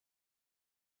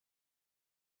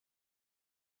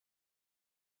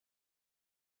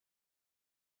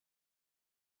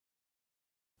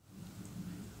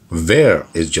Where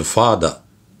is your father?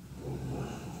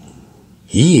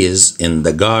 He is in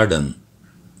the garden.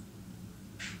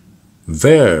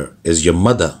 Where is your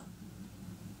mother?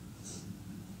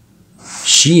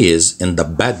 She is in the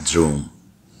bedroom.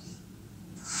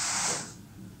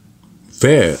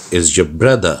 Where is your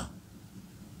brother?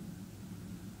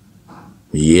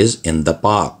 He is in the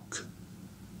park.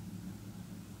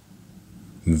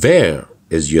 Where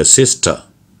is your sister?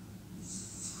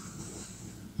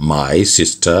 My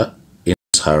sister is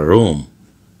in her room.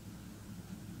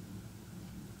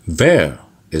 Where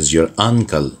is your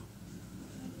uncle?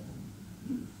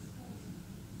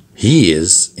 He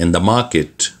is in the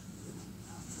market.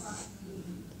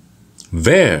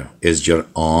 Where is your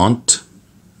aunt?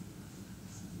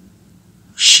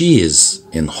 She is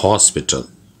in hospital.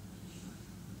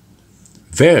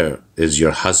 Where is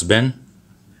your husband?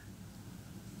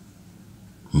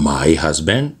 My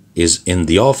husband is in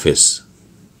the office.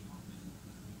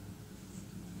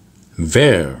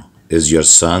 Where is your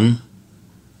son?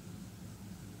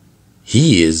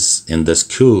 He is in the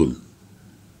school.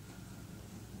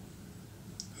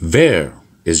 Where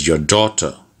is your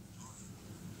daughter?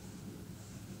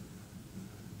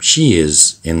 She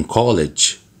is in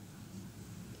college.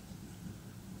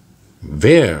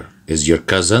 Where is your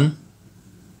cousin?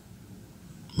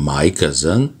 My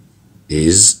cousin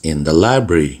is in the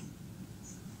library.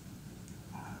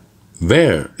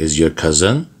 Where is your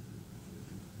cousin?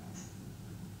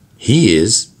 He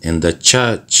is in the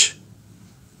church.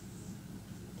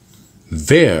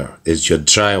 Where is your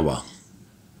driver?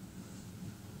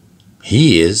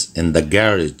 He is in the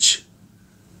garage.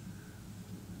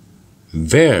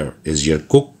 Where is your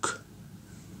cook?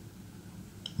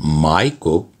 My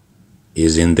cook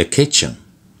is in the kitchen.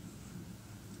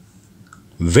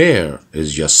 Where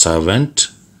is your servant?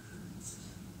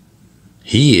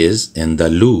 He is in the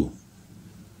loo.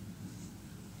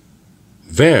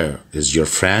 Where is your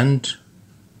friend?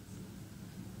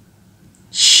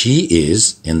 She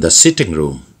is in the sitting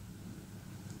room.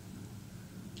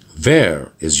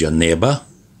 Where is your neighbor?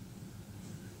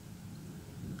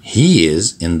 He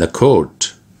is in the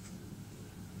court.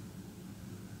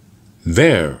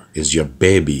 Where is your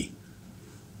baby?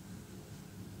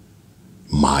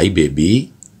 My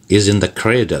baby is in the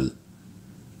cradle.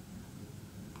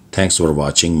 Thanks for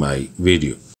watching my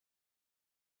video.